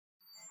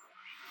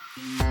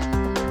Hi,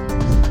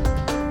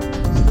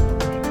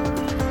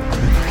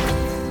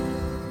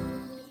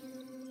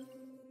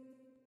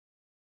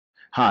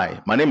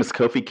 my name is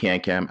Kofi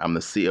Kankam. I'm the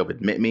CEO of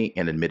AdmitMe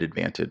and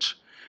AdmitAdvantage.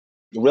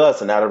 You realize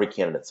that not every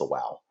candidate's a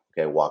wow,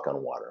 okay, walk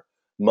on water.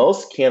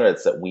 Most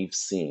candidates that we've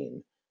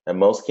seen and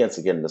most candidates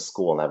that get into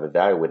school and have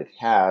evaluated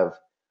have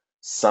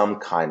some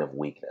kind of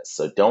weakness.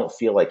 So don't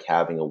feel like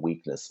having a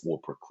weakness will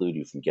preclude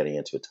you from getting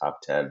into a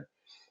top 10,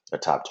 a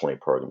top 20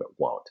 program. It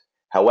won't.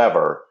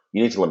 However,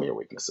 you need to limit your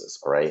weaknesses,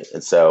 all right?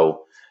 And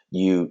so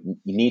you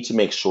need to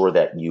make sure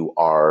that you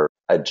are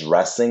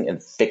addressing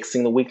and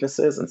fixing the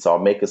weaknesses. And so I'll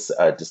make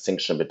a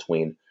distinction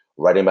between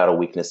writing about a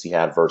weakness you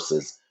had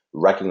versus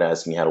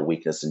recognizing you had a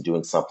weakness and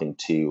doing something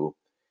to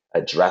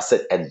address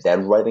it and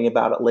then writing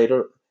about it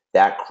later.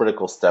 That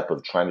critical step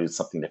of trying to do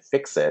something to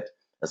fix it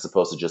as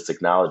opposed to just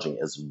acknowledging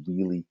is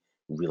really,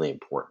 really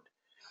important.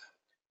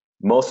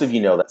 Most of you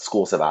know that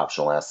schools have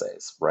optional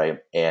essays, right?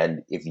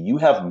 And if you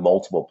have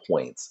multiple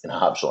points in an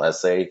optional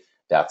essay,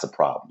 that's a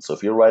problem. So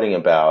if you're writing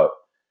about,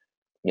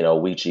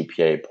 weak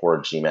GPA, poor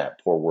GMAT,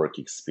 poor work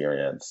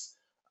experience,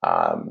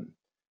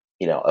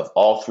 if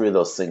all three of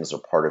those things are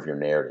part of your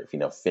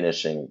narrative,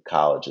 finishing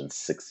college in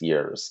 6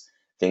 years,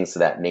 things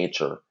of that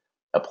nature,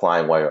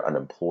 applying while you're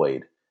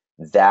unemployed,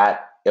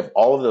 that if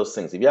all of those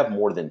things, if you have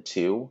more than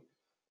two,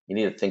 you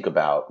need to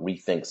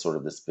rethink sort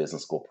of this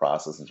business school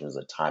process in terms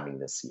of timing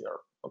this year,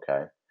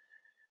 okay?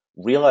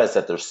 Realize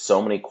that there's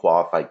so many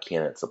qualified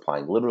candidates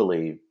applying.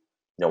 Literally,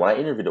 when I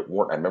interviewed at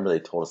Wharton, I remember they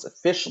told us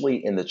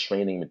officially in the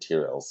training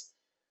materials,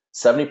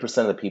 70%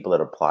 of the people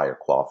that apply are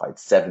qualified,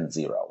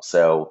 70.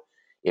 So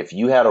if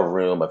you had a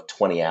room of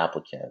 20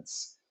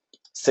 applicants,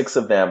 6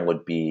 of them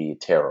would be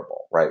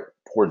terrible, right?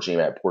 Poor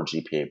GMAT, poor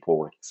GPA, poor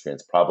work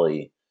experience,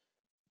 probably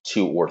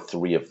 2 or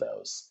 3 of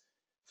those.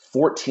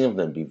 14 of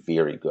them would be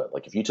very good.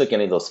 Like if you took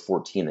any of those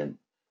 14 and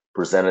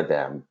presented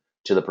them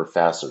to the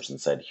professors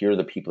and said, here are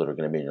the people that are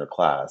going to be in your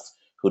class,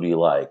 who do you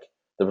like?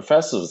 The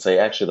professors would say,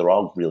 actually, they're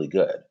all really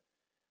good.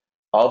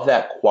 Of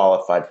that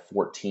qualified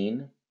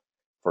 14,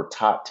 for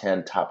top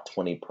 10, top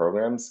 20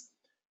 programs,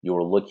 you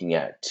were looking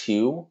at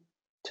 2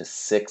 to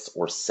 6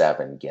 or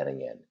 7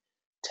 getting in.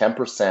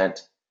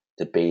 10%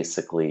 to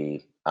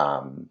basically,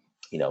 30%.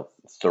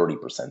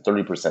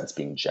 30% is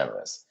being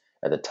generous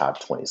at the top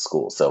 20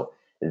 schools. So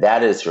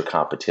that is your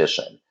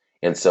competition.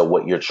 And so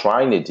what you're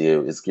trying to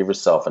do is give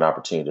yourself an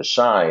opportunity to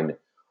shine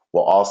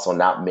while also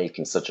not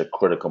making such a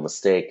critical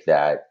mistake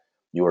that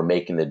you are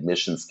making the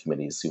admissions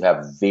committees who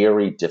have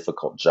very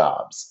difficult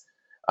jobs.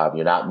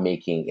 You're not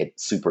making it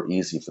super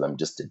easy for them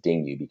just to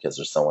ding you because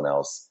there's someone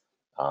else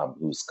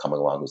who's coming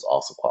along who's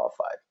also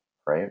qualified,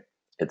 right?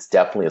 It's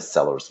definitely a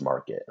seller's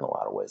market in a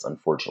lot of ways,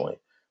 unfortunately,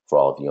 for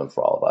all of you and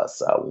for all of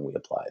us when we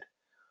applied.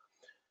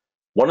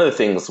 One of the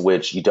things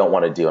which you don't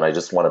want to do, and I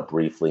just want to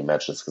briefly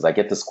mention this because I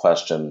get this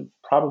question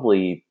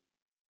probably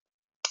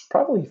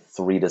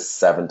 3 to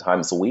 7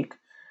 times a week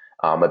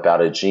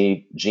about a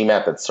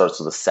GMAT that starts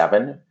with a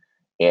 7,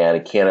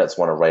 and candidates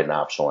want to write an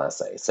optional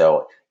essay.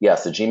 So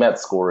yes, the GMAT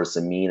scores,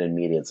 the mean and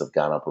medians have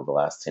gone up over the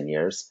last 10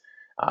 years.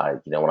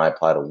 When I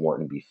applied to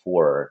Wharton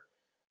before,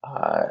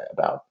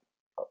 about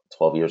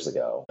 12 years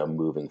ago,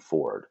 moving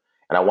forward.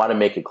 And I want to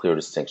make a clear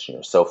distinction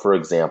here. So for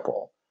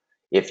example,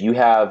 if you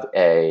have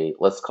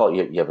let's call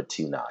it you have a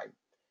 2.9,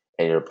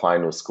 and you're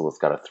applying to a school that's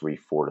got a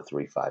 3.4 to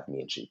 3.5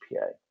 mean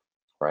GPA,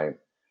 right?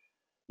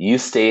 You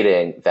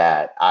stating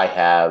that I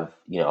have,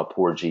 a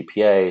poor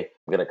GPA,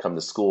 I'm going to come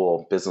to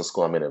school, business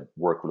school, I'm going to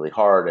work really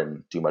hard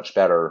and do much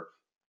better.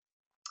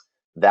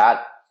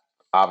 That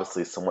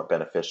obviously is somewhat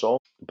beneficial,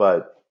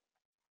 but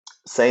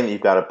saying that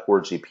you've got a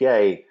poor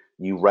GPA,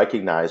 you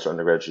recognize your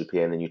undergraduate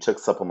GPA, and then you took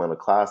supplemental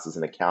classes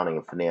in accounting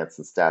and finance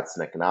and stats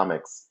and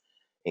economics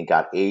and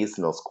got A's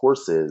in those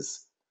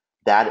courses,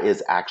 that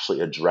is actually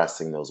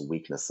addressing those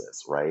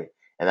weaknesses, right?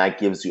 And that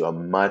gives you a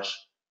much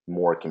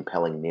more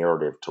compelling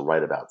narrative to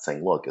write about,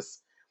 saying, look,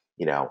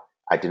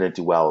 I didn't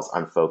do well, I was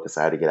unfocused,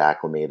 I had to get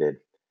acclimated.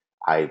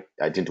 I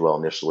didn't do well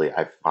initially.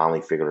 I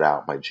finally figured it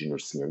out my junior,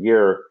 senior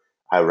year.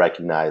 I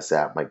recognized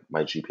that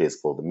my GPA is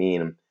below the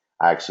mean.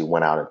 I actually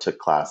went out and took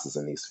classes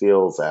in these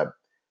fields. I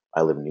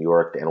live in New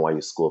York, the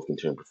NYU School of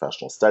Continuing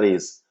Professional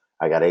Studies.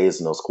 I got A's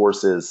in those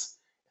courses,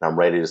 and I'm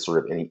ready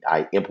to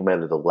I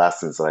implemented the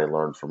lessons that I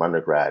learned from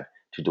undergrad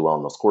to do well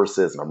in those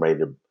courses, and I'm ready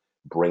to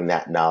bring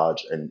that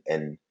knowledge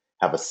and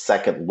have a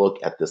second look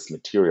at this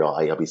material.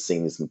 I'll be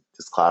seeing these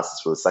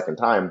classes for the second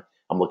time.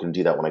 I'm looking to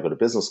do that when I go to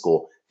business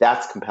school.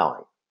 That's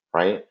compelling,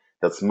 right?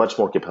 That's much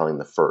more compelling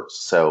than the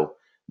first. So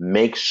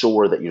make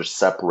sure that you're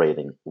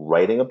separating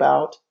writing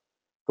about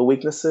the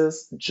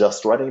weaknesses,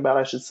 just writing about,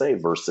 I should say,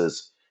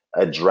 versus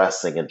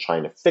addressing and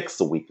trying to fix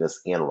the weakness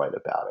and write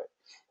about it,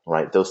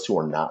 right? Those two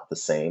are not the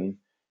same.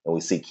 And we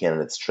see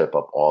candidates trip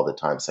up all the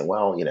time saying,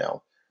 well,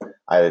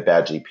 I have a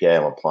bad GPA,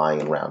 I'm applying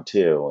in round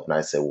 2. And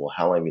I say, well,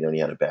 how long have you known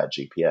you had a bad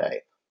GPA?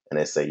 And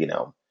they say,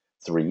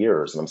 3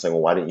 years. And I'm saying,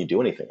 well, why didn't you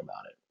do anything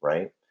about it,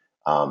 right?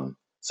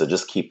 So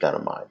just keep that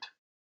in mind.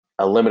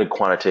 A limited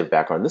quantitative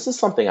background. This is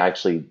something I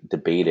actually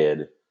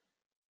debated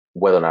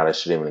whether or not I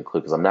should even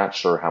include, because I'm not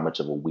sure how much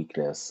of a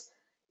weakness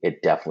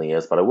It definitely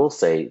is. But I will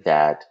say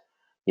that,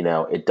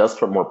 it does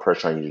put more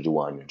pressure on you to do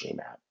well on your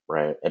GMAT,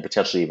 right? And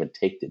potentially even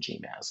take the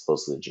GMAT as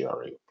opposed to the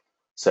GRE.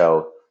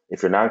 So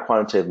if you're a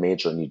non-quantitative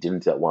major and you didn't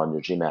do that well on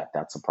your GMAT,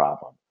 that's a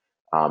problem.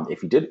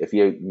 If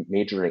you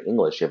majored in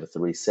English, you have a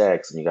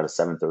 3.6 and you got a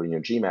 7.30 in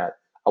your GMAT,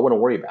 I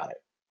wouldn't worry about it.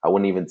 I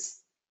wouldn't even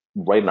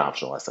write an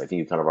optional essay. I think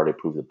you kind of already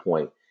proved the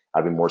point.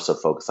 I'd be more so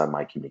focused on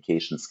my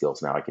communication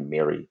skills. Now I can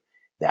marry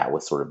that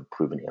with sort of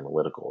proven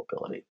analytical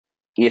ability.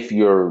 If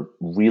you're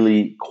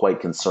really quite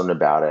concerned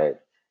about it,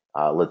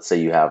 let's say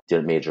you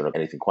didn't major in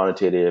anything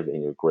quantitative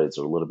and your grades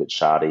are a little bit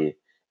shoddy,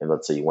 and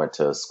let's say you went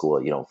to a school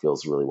that you don't feel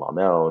is really well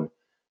known,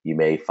 you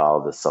may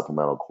follow the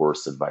supplemental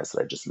course advice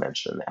that I just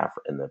mentioned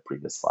in the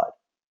previous slide.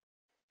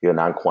 If you have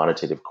a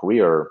non-quantitative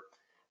career,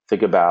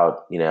 think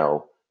about,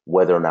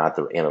 whether or not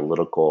they're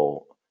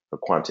analytical or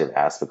quantitative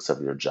aspects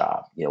of your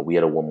job. We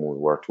had a woman we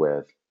worked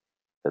with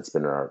that's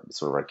been our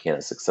sort of our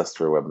candidate success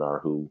story webinar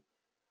who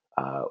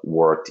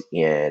worked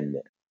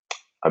in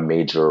a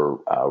major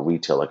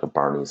retail like a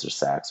Barney's or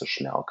Saks or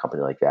Chanel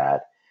company like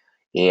that.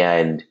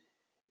 And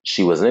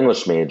she was an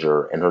English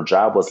major and her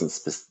job wasn't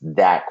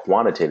that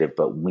quantitative,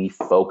 but we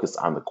focused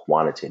on the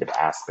quantitative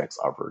aspects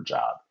of her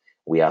job.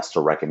 We asked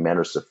her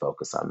recommenders to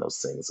focus on those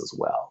things as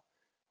well.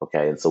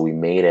 Okay. And so we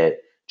made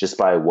it just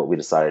by what we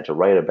decided to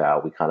write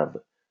about, we kind of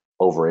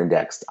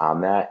over-indexed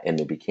on that and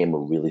it became a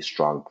really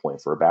strong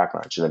point for her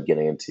background. She ended up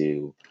getting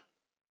into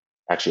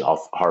actually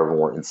all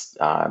Harvard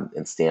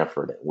and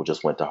Stanford. We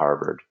just went to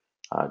Harvard,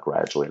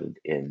 graduated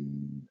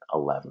in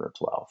 11 or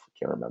 12. I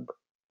can't remember.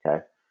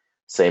 Okay.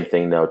 Same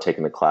thing though,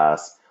 taking the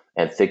class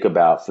and think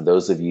about, for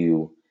those of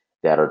you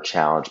that are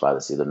challenged by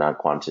this, either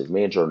non-quantitative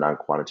major or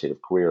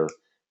non-quantitative career,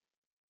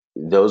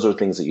 those are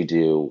things that you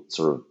do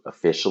sort of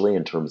officially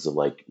in terms of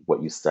like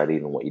what you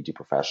studied and what you do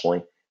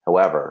professionally.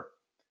 However,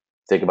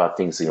 think about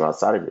things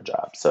outside of your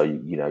job. So,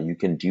 you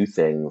can do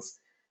things.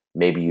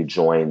 Maybe you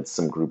join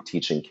some group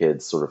teaching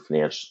kids sort of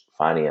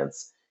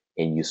finance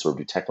and you sort of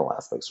do technical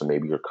aspects, or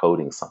maybe you're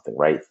coding something,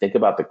 right? Think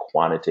about the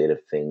quantitative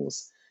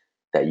things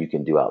that you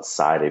can do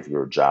outside of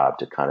your job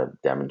to kind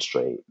of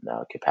demonstrate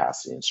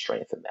capacity and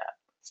strength in that.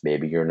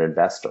 Maybe you're an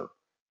investor,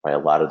 right? A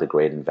lot of the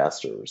great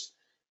investors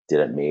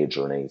didn't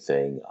major in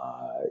anything,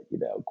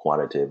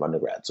 quantitative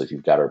undergrad. So if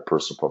you've got a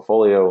personal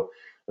portfolio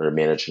or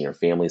managing your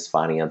family's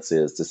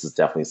finances, this is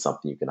definitely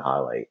something you can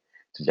highlight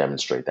to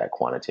demonstrate that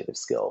quantitative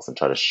skills and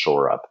try to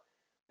shore up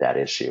that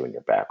issue in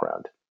your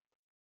background.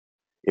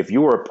 If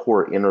you were a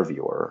poor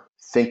interviewer,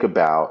 think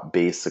about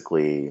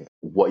basically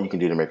what you can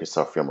do to make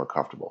yourself feel more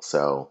comfortable.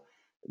 So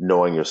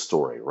knowing your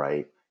story,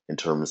 right? In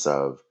terms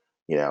of,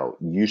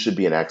 you should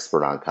be an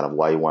expert on kind of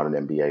why you want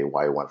an MBA,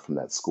 why you want it from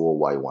that school,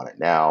 why you want it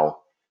now.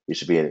 You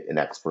should be an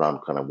expert on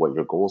kind of what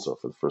your goals are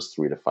for the first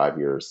 3 to 5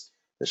 years,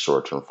 the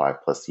short term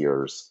 5+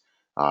 years.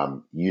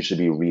 You should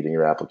be reading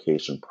your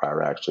application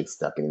prior to actually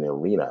stepping in the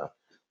arena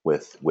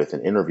with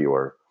an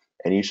interviewer,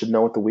 and you should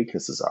know what the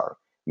weaknesses are.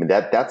 I mean,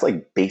 that's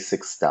like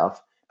basic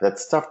stuff.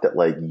 That's stuff that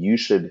like you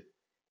should,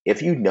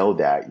 if you know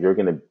that, you're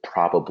going to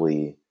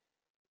probably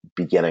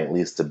be getting at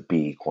least a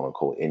B, quote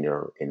unquote, in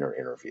your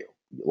interview.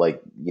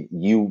 Like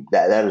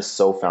that is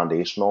so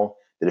foundational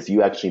that if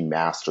you actually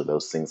master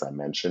those things I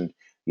mentioned,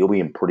 you'll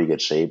be in pretty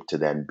good shape to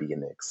then be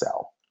in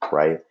Excel,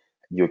 right?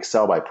 You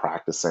excel by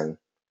practicing.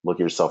 Look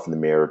at yourself in the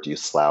mirror. Do you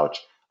slouch?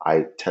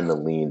 I tend to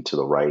lean to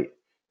the right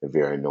in a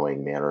very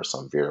annoying manner, so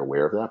I'm very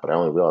aware of that. But I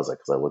only realize that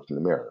because I looked in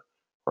the mirror,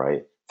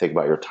 right? Think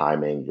about your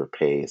timing, your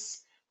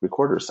pace,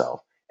 record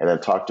yourself, and then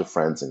talk to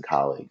friends and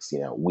colleagues.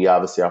 We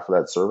obviously offer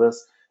that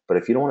service, but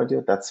if you don't want to do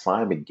it, that's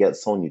fine. But get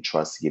someone you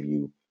trust to give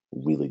you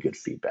really good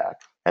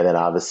feedback. And then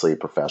obviously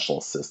professional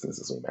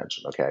assistance, as we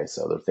mentioned. Okay,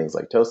 so there are things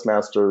like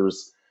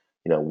Toastmasters.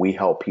 We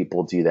help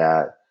people do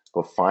that,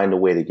 but find a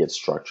way to get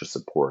structured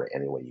support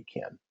any way you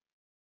can.